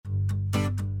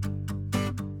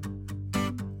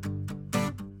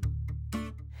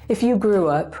If you grew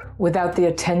up without the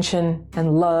attention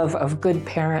and love of good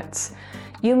parents,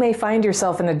 you may find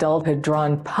yourself in adulthood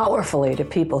drawn powerfully to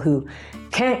people who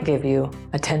can't give you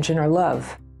attention or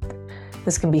love.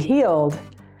 This can be healed,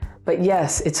 but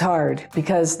yes, it's hard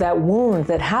because that wound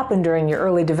that happened during your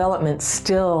early development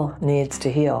still needs to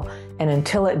heal. And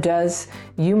until it does,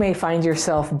 you may find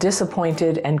yourself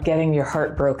disappointed and getting your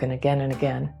heart broken again and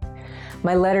again.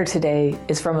 My letter today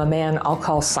is from a man I'll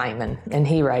call Simon, and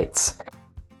he writes,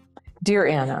 "Dear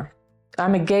Anna,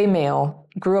 I'm a gay male,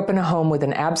 grew up in a home with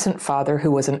an absent father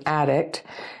who was an addict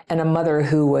and a mother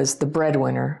who was the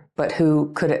breadwinner, but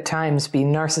who could at times be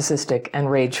narcissistic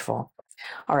and rageful."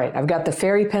 All right, I've got the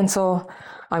fairy pencil.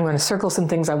 I'm going to circle some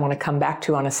things I want to come back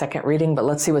to on a second reading, but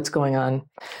let's see what's going on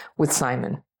with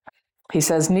Simon. He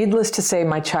says, "Needless to say,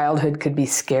 my childhood could be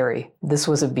scary. This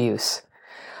was abuse.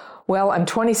 Well, I'm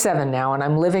 27 now and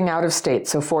I'm living out of state,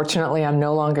 so fortunately I'm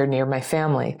no longer near my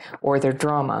family or their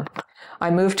drama. I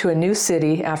moved to a new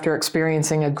city after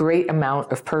experiencing a great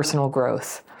amount of personal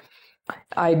growth.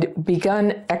 I'd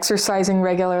begun exercising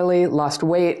regularly, lost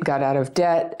weight, got out of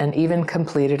debt, and even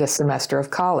completed a semester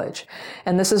of college.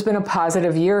 And this has been a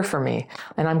positive year for me,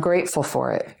 and I'm grateful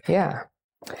for it. Yeah.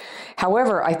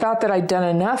 However, I thought that I'd done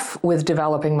enough with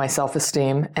developing my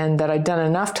self-esteem and that I'd done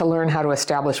enough to learn how to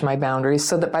establish my boundaries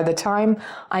so that by the time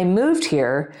I moved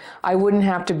here, I wouldn't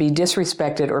have to be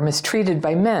disrespected or mistreated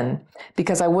by men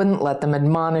because I wouldn't let them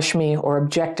admonish me or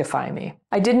objectify me.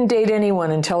 I didn't date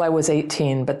anyone until I was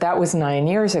 18, but that was 9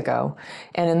 years ago.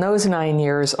 And in those 9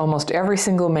 years, almost every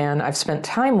single man I've spent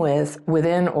time with,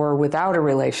 within or without a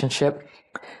relationship,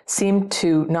 seemed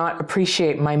to not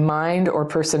appreciate my mind or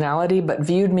personality, but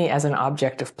viewed me as an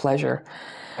object of pleasure.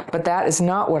 But that is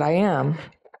not what I am.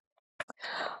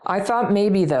 I thought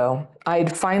maybe, though,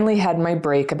 I'd finally had my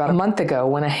break about a month ago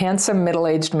when a handsome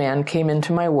middle-aged man came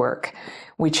into my work.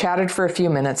 We chatted for a few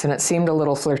minutes and it seemed a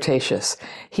little flirtatious.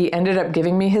 He ended up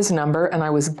giving me his number and I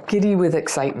was giddy with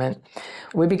excitement.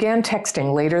 We began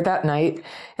texting later that night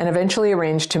and eventually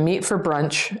arranged to meet for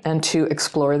brunch and to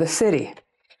explore the city.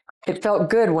 It felt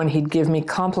good when he'd give me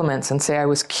compliments and say I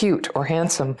was cute or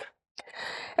handsome.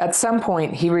 At some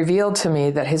point, he revealed to me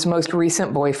that his most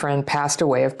recent boyfriend passed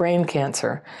away of brain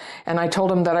cancer, and I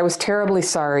told him that I was terribly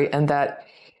sorry and that,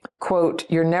 quote,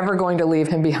 "You're never going to leave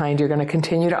him behind. You're going to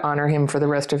continue to honor him for the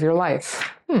rest of your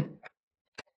life."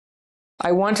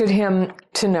 I wanted him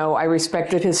to know I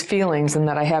respected his feelings and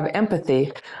that I have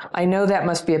empathy. I know that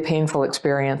must be a painful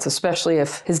experience, especially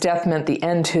if his death meant the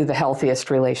end to the healthiest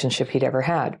relationship he'd ever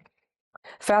had.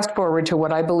 Fast forward to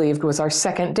what I believed was our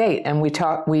second date, and we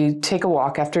take a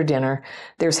walk after dinner.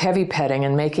 There's heavy petting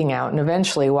and making out, and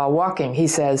eventually, while walking, he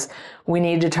says, "We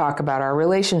need to talk about our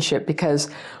relationship because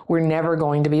we're never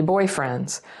going to be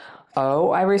boyfriends."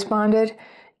 "Oh," I responded,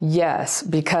 "Yes,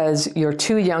 because you're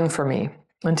too young for me."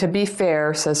 And to be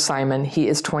fair, says Simon, he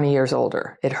is 20 years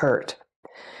older. It hurt.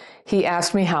 He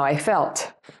asked me how I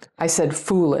felt. I said,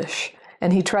 "Foolish."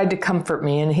 And he tried to comfort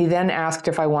me, and he then asked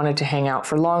if I wanted to hang out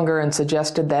for longer and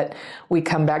suggested that we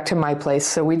come back to my place,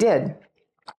 so we did.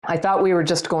 I thought we were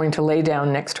just going to lay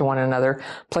down next to one another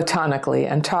platonically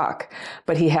and talk,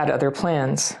 but he had other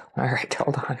plans. All right,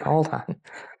 hold on.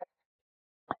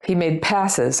 He made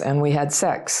passes, and we had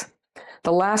sex.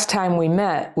 The last time we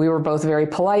met, we were both very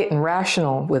polite and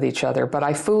rational with each other, but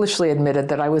I foolishly admitted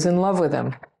that I was in love with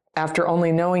him after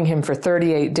only knowing him for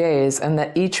 38 days and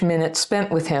that each minute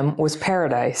spent with him was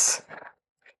paradise.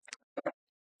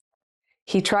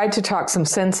 He tried to talk some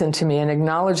sense into me and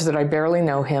acknowledge that I barely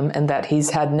know him and that he's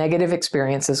had negative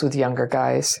experiences with younger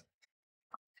guys.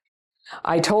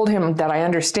 I told him that I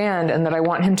understand and that I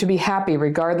want him to be happy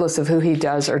regardless of who he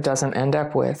does or doesn't end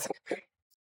up with.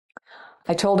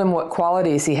 I told him what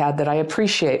qualities he had that I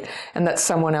appreciate and that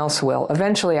someone else will.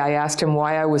 Eventually, I asked him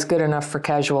why I was good enough for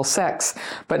casual sex,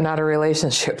 but not a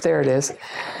relationship. There it is.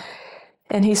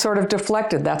 And he sort of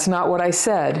deflected. That's not what I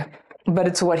said, but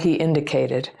it's what he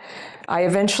indicated. I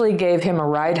eventually gave him a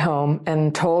ride home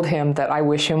and told him that I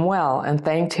wish him well and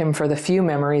thanked him for the few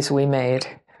memories we made.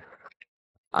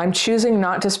 I'm choosing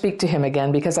not to speak to him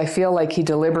again because I feel like he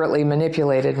deliberately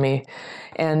manipulated me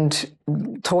and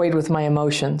toyed with my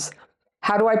emotions.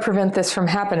 How do I prevent this from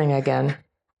happening again?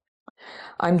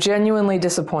 I'm genuinely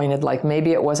disappointed, like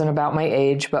maybe it wasn't about my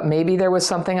age, but maybe there was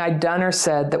something I'd done or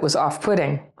said that was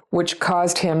off-putting, which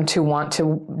caused him to want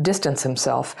to distance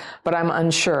himself. But I'm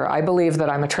unsure. I believe that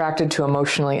I'm attracted to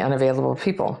emotionally unavailable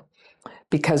people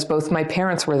because both my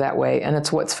parents were that way, and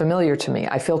it's what's familiar to me.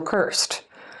 I feel cursed.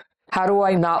 How do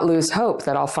I not lose hope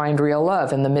that I'll find real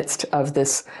love in the midst of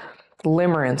this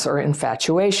limerence or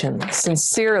infatuation?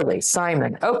 Sincerely,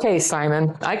 Simon. Okay,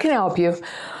 Simon, I can help you.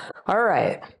 All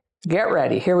right. get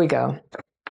ready. Here we go.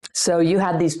 So you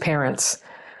had these parents,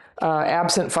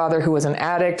 absent father who was an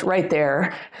addict, right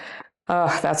there.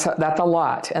 That's a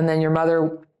lot. And then your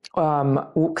mother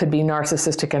could be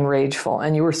narcissistic and rageful,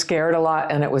 and you were scared a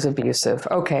lot, and it was abusive.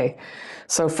 Okay,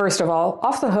 so first of all,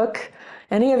 off the hook,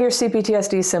 any of your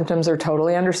CPTSD symptoms are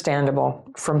totally understandable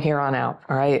from here on out,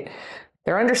 all right?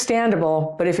 They're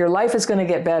understandable, but if your life is going to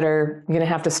get better, you're going to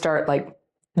have to start like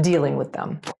dealing with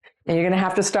them. And you're going to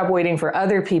have to stop waiting for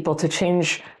other people to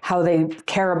change how they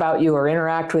care about you or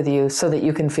interact with you so that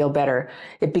you can feel better.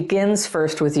 It begins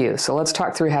first with you. So let's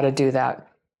talk through how to do that.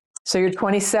 So you're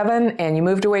 27 and you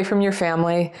moved away from your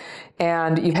family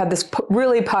and you had this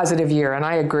really positive year, and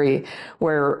I agree,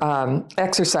 where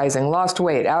exercising, lost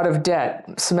weight, out of debt,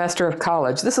 semester of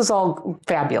college. This is all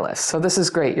fabulous. So this is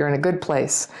great. You're in a good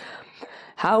place.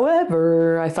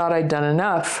 However, I thought I'd done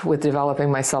enough with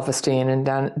developing my self-esteem and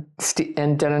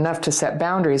done enough to set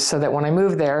boundaries so that when I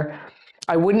moved there,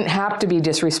 I wouldn't have to be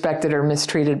disrespected or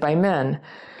mistreated by men,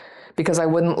 because I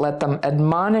wouldn't let them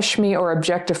admonish me or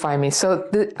objectify me. So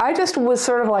I just was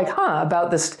sort of like,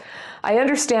 about this. I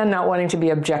understand not wanting to be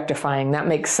objectifying. That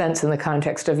makes sense in the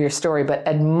context of your story, but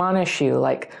admonish you,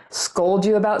 like scold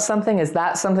you about something, is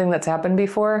that something that's happened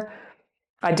before?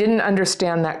 I didn't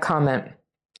understand that comment.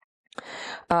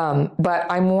 But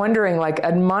I'm wondering, like,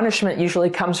 admonishment usually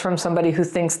comes from somebody who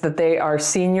thinks that they are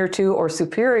senior to or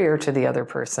superior to the other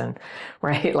person,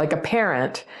 right? Like a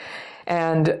parent.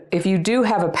 And if you do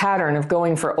have a pattern of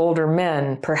going for older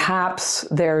men, perhaps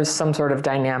there's some sort of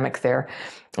dynamic there.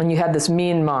 And you had this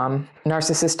mean mom,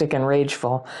 narcissistic and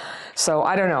rageful. So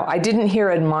I don't know. I didn't hear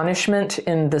admonishment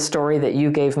in the story that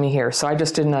you gave me here. So I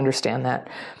just didn't understand that.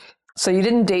 So you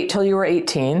didn't date till you were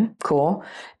 18. Cool.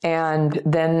 And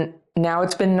then now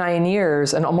it's been 9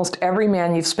 years, and almost every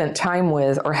man you've spent time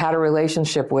with or had a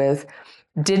relationship with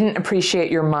didn't appreciate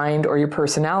your mind or your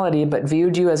personality, but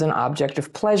viewed you as an object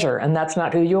of pleasure. And that's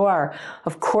not who you are.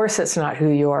 Of course, it's not who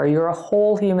you are. You're a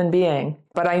whole human being.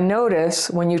 But I notice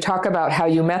when you talk about how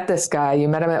you met this guy, you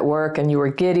met him at work and you were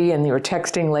giddy and you were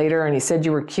texting later and he said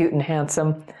you were cute and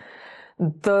handsome.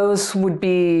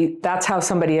 That's how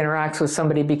somebody interacts with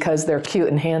somebody, because they're cute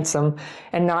and handsome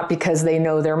and not because they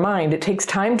know their mind. It takes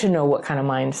time to know what kind of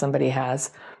mind somebody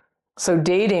has. So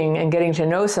dating and getting to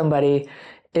know somebody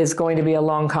is going to be a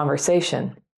long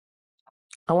conversation.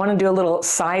 I want to do a little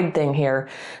side thing here,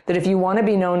 that if you want to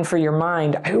be known for your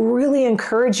mind, I really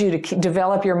encourage you to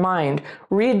develop your mind.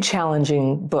 Read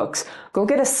challenging books. Go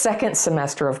get a second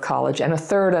semester of college and a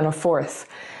third and a fourth.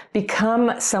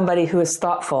 Become somebody who is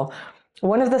thoughtful.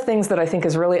 One of the things that I think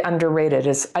is really underrated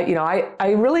is, I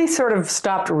really sort of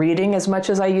stopped reading as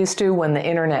much as I used to when the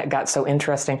internet got so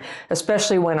interesting,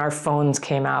 especially when our phones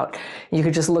came out. You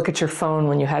could just look at your phone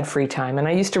when you had free time. And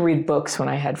I used to read books when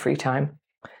I had free time.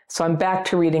 So I'm back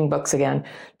to reading books again.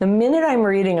 The minute I'm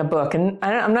reading a book, and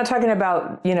I'm not talking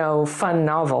about, fun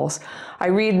novels. I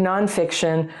read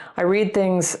nonfiction. I read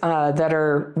things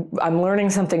I'm learning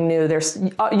something new. There's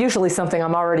usually something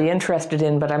I'm already interested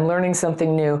in, but I'm learning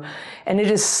something new. And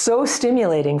it is so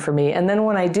stimulating for me. And then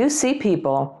when I do see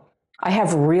people, I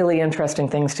have really interesting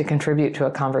things to contribute to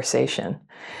a conversation.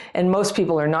 And most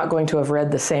people are not going to have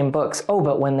read the same books.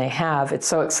 But when they have, it's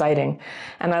so exciting.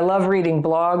 And I love reading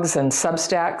blogs and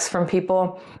Substacks from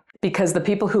people, because the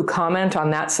people who comment on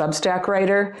that Substack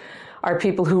writer are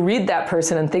people who read that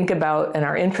person and think about and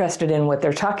are interested in what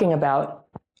they're talking about.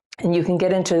 And you can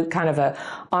get into kind of a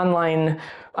online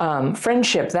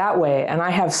friendship that way. And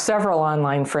I have several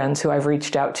online friends who I've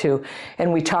reached out to,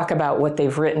 and we talk about what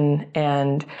they've written.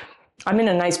 And I'm in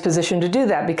a nice position to do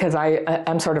that because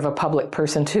I'm sort of a public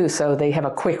person too. So they have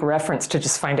a quick reference to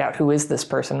just find out who is this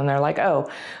person. And they're like, oh,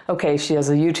 okay, she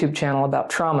has a YouTube channel about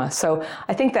trauma. So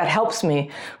I think that helps me.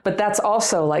 But that's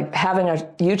also like having a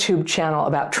YouTube channel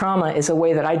about trauma is a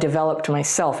way that I developed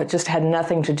myself. It just had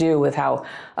nothing to do with how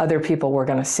other people were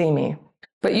going to see me.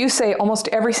 But you say almost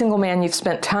every single man you've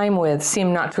spent time with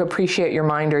seemed not to appreciate your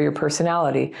mind or your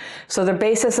personality. So the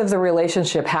basis of the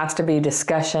relationship has to be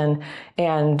discussion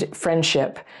and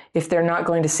friendship if they're not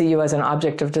going to see you as an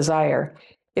object of desire.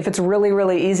 If it's really,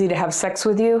 really easy to have sex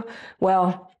with you,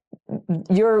 well,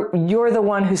 you're the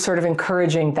one who's sort of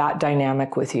encouraging that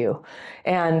dynamic with you.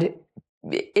 And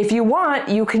if you want,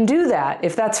 you can do that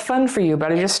if that's fun for you.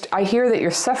 But I hear that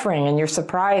you're suffering and you're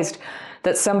surprised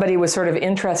that somebody was sort of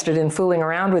interested in fooling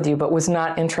around with you, but was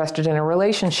not interested in a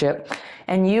relationship,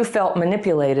 and you felt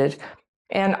manipulated.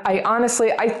 And I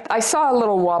honestly saw a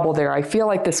little wobble there. I feel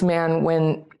like this man,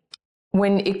 when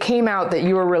when it came out that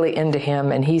you were really into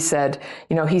him and he said,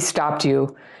 he stopped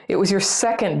you, it was your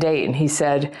second date and he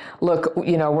said, look,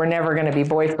 we're never going to be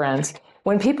boyfriends.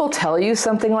 When people tell you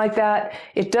something like that,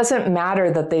 it doesn't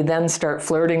matter that they then start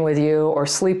flirting with you or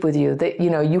sleep with you. That,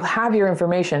 you have your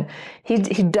information. He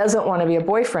doesn't want to be a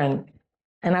boyfriend.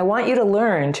 And I want you to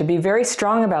learn to be very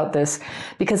strong about this,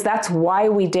 because that's why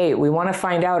we date. We want to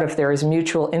find out if there is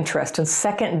mutual interest. And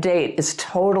second date is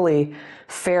totally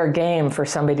fair game for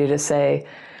somebody to say,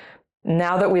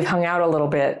 now that we've hung out a little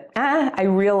bit, I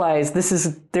realize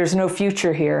there's no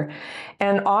future here.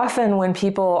 And often when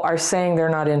people are saying they're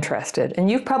not interested, and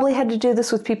you've probably had to do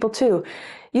this with people too,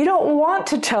 you don't want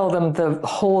to tell them the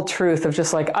whole truth of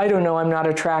just like, I don't know, I'm not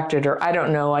attracted, or I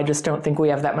don't know, I just don't think we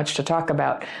have that much to talk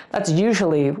about. That's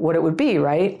usually what it would be,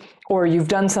 right? Or you've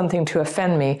done something to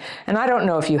offend me. And I don't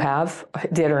know if you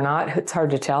did or not, it's hard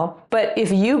to tell. But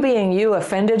if you being you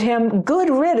offended him, good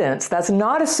riddance. That's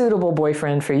not a suitable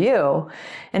boyfriend for you.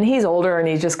 And he's older and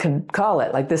he just can call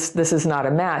it like this is not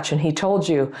a match. And he told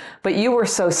you, but you were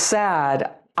so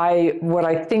sad. What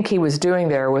I think he was doing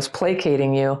there was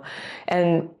placating you.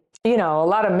 And, a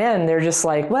lot of men, they're just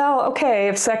like, well, okay,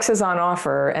 if sex is on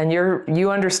offer and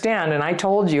you understand, and I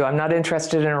told you I'm not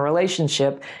interested in a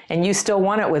relationship and you still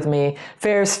want it with me,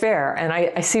 fair is fair. And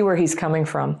I see where he's coming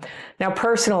from. Now,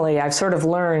 personally, I've sort of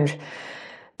learned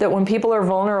that when people are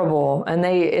vulnerable, and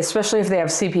especially if they have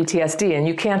CPTSD, and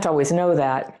you can't always know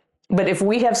that, but if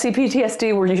we have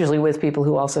CPTSD, we're usually with people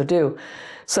who also do.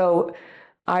 So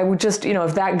I would just,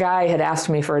 if that guy had asked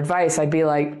me for advice, I'd be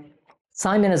like,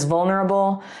 Simon is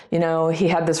vulnerable. He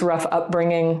had this rough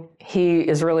upbringing. He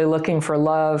is really looking for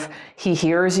love. He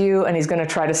hears you and he's going to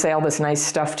try to say all this nice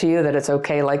stuff to you that it's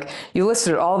okay. Like you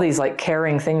listed all these like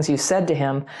caring things you said to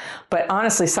him. But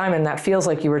honestly, Simon, that feels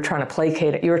like you were trying to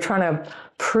placate it. You were trying to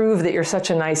prove that you're such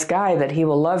a nice guy that he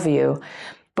will love you.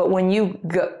 But when you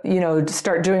go,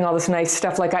 start doing all this nice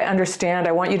stuff, like I understand,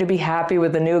 I want you to be happy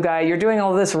with the new guy. You're doing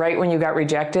all this right when you got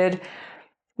rejected.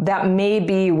 That may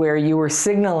be where you were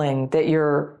signaling that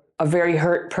you're a very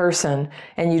hurt person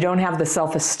and you don't have the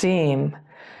self-esteem,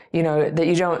 that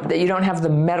you don't have the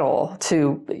mettle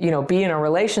to, be in a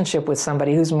relationship with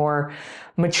somebody who's more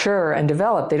mature and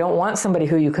developed. They don't want somebody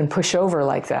who you can push over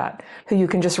like that, who you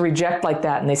can just reject like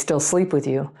that and they still sleep with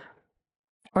you.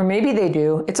 Or maybe they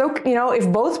do. It's okay, if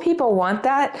both people want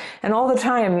that, and all the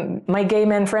time my gay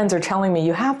men friends are telling me,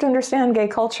 you have to understand gay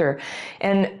culture.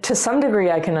 And to some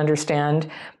degree I can understand,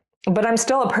 but I'm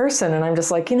still a person and I'm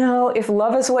just like, if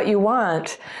love is what you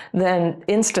want, then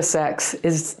insta-sex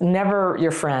is never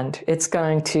your friend. It's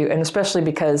going to, and especially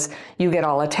because you get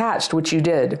all attached, which you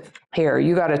did here.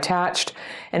 You got attached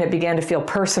and it began to feel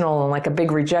personal and like a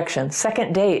big rejection.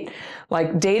 Second date,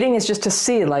 like dating is just to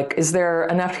see, like, is there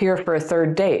enough here for a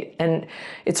third date? And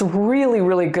it's really,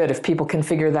 really good if people can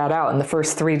figure that out in the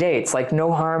first 3 dates, like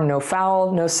no harm, no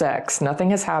foul, no sex, nothing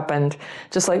has happened.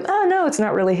 Just like, oh no, it's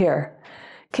not really here.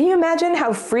 Can you imagine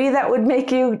how free that would make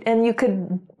you? And you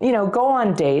could, go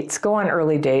on dates, go on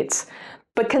early dates,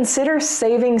 but consider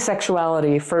saving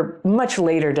sexuality for much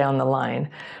later down the line.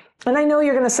 And I know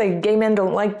you're going to say gay men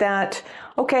don't like that.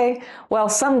 Okay, well,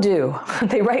 some do.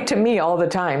 They write to me all the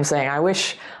time saying, I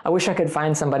wish I could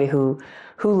find somebody who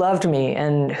loved me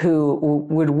and who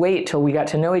would wait till we got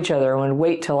to know each other and would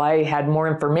wait till I had more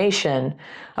information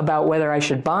about whether I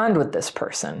should bond with this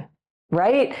person,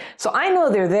 right? So I know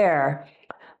they're there.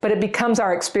 But it becomes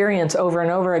our experience over and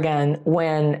over again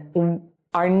when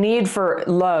our need for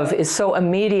love is so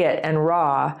immediate and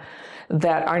raw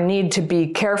that our need to be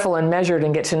careful and measured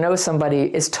and get to know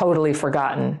somebody is totally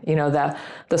forgotten.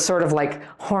 The sort of like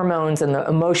hormones and the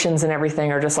emotions and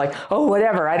everything are just like, oh,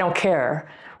 whatever, I don't care,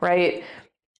 right?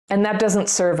 And that doesn't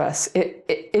serve us.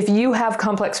 If you have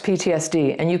complex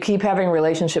PTSD and you keep having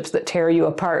relationships that tear you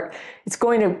apart, it's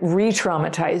going to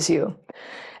re-traumatize you.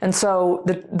 And so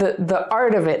the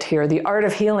art of it here, the art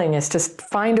of healing is to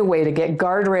find a way to get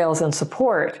guardrails and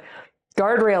support.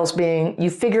 Guardrails being you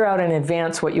figure out in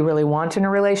advance what you really want in a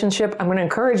relationship. I'm going to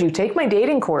encourage you, take my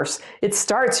dating course. It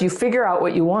starts, you figure out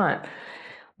what you want.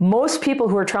 Most people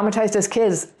who are traumatized as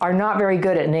kids are not very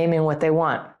good at naming what they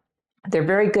want. They're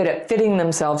very good at fitting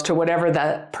themselves to whatever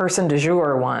that person du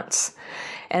jour wants.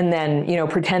 And then,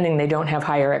 pretending they don't have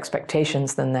higher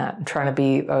expectations than that, and trying to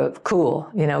be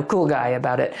cool guy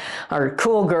about it, or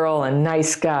cool girl and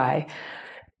nice guy.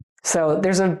 So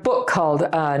there's a book called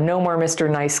No More Mr.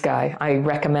 Nice Guy. I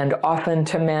recommend often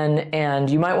to men, and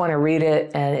you might want to read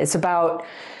it. And it's about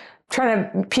trying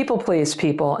to people please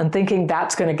people and thinking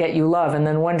that's going to get you love, and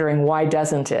then wondering why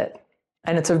doesn't it?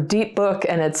 And it's a deep book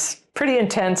and it's pretty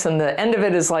intense, and the end of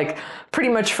it is like pretty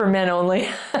much for men only.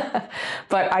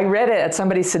 But I read it at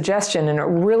somebody's suggestion, and it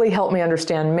really helped me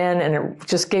understand men, and it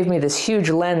just gave me this huge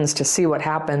lens to see what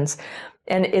happens.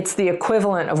 And it's the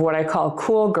equivalent of what I call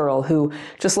cool girl, who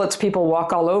just lets people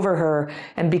walk all over her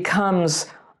and becomes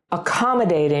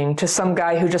accommodating to some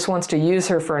guy who just wants to use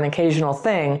her for an occasional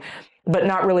thing, but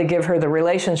not really give her the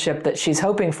relationship that she's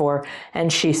hoping for.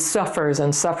 And she suffers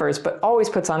and suffers, but always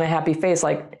puts on a happy face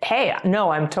like, hey, no,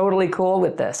 I'm totally cool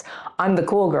with this. I'm the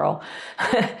cool girl.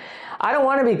 I don't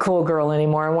want to be cool girl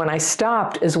anymore. And when I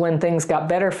stopped is when things got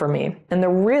better for me. And the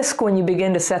risk when you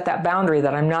begin to set that boundary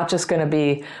that I'm not just going to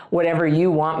be whatever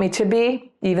you want me to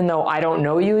be, even though I don't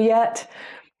know you yet,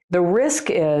 the risk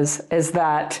is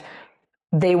that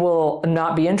they will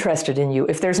not be interested in you.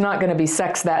 If there's not going to be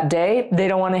sex that day, they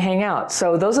don't want to hang out.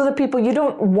 So those are the people you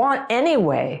don't want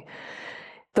anyway.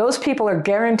 Those people are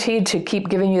guaranteed to keep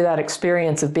giving you that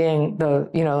experience of being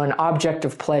an object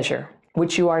of pleasure,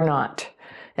 which you are not.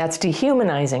 That's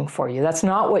dehumanizing for you. That's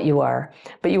not what you are.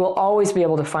 But you will always be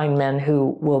able to find men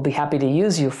who will be happy to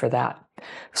use you for that,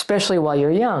 especially while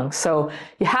you're young. So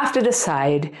you have to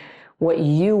decide what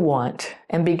you want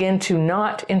and begin to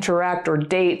not interact or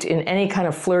date in any kind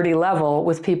of flirty level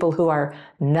with people who are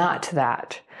not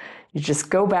that. You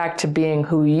just go back to being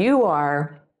who you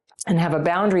are and have a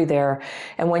boundary there.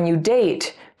 And when you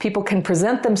date, people can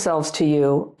present themselves to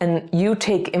you and you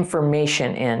take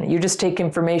information in. You just take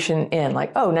information in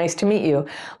like, oh, nice to meet you.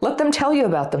 Let them tell you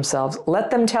about themselves.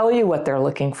 Let them tell you what they're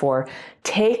looking for.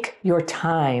 Take your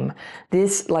time.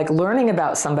 This, like learning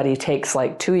about somebody takes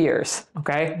like 2 years,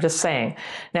 okay? Just saying.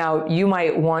 Now, you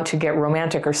might want to get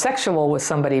romantic or sexual with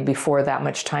somebody before that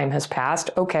much time has passed,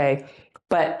 okay?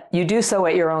 But you do so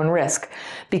at your own risk,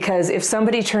 because if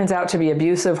somebody turns out to be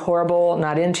abusive, horrible,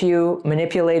 not into you,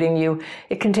 manipulating you,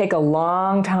 it can take a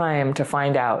long time to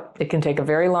find out. It can take a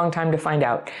very long time to find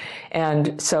out.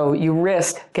 And so you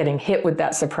risk getting hit with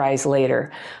that surprise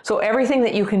later. So everything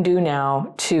that you can do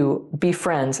now to be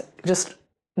friends, just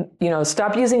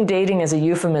stop using dating as a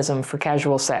euphemism for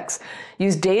casual sex.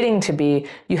 Use dating to be,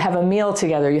 you have a meal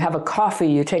together, you have a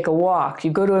coffee, you take a walk,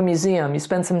 you go to a museum, you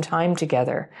spend some time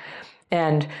together.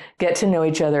 And get to know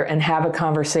each other and have a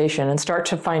conversation and start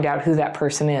to find out who that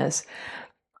person is.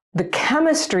 The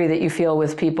chemistry that you feel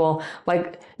with people,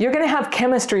 like you're going to have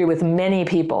chemistry with many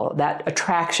people, that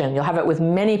attraction, you'll have it with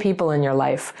many people in your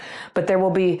life, but there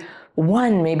will be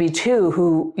one, maybe two,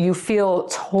 who you feel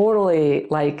totally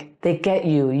like they get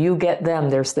you, you get them.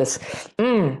 There's this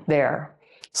there.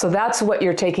 So that's what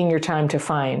you're taking your time to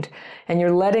find. And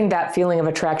you're letting that feeling of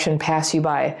attraction pass you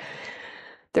by.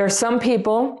 There are some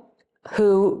people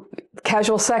who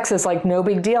casual sex is like no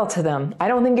big deal to them. I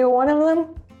don't think you're one of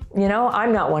them.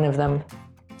 I'm not one of them.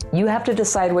 You have to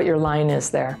decide what your line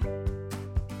is there.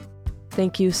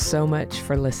 Thank you so much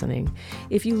for listening.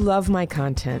 If you love my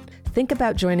content, think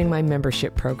about joining my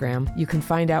membership program. You can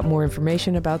find out more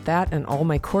information about that and all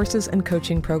my courses and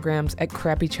coaching programs at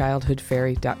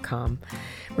crappychildhoodfairy.com.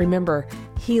 Remember,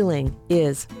 healing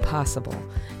is possible.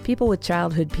 People with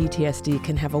childhood PTSD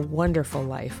can have a wonderful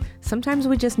life. Sometimes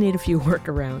we just need a few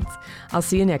workarounds. I'll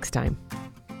see you next time.